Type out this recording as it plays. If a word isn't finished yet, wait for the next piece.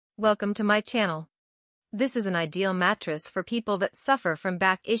welcome to my channel. This is an ideal mattress for people that suffer from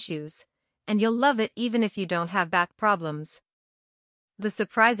back issues, and you'll love it even if you don't have back problems. The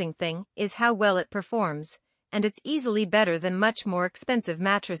surprising thing is how well it performs, and it's easily better than much more expensive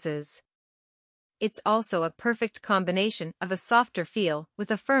mattresses. It's also a perfect combination of a softer feel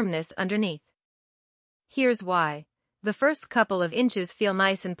with a firmness underneath. Here's why. The first couple of inches feel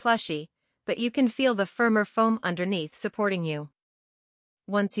nice and plushy, but you can feel the firmer foam underneath supporting you.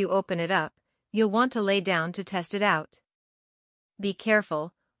 Once you open it up, you'll want to lay down to test it out. Be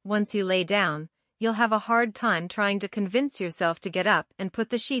careful, once you lay down, you'll have a hard time trying to convince yourself to get up and put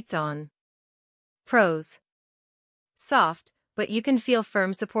the sheets on. Pros: soft, but you can feel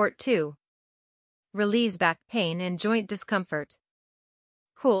firm support too. Relieves back pain and joint discomfort.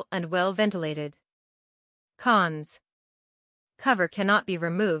 Cool and well ventilated. Cons: cover cannot be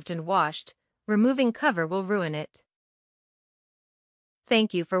removed and washed. Removing cover will ruin it.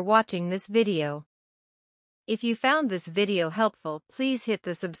 Thank you for watching this video. If you found this video helpful, please hit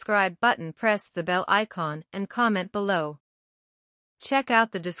the subscribe button, press the bell icon, and comment below. Check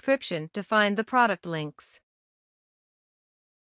out the description to find the product links.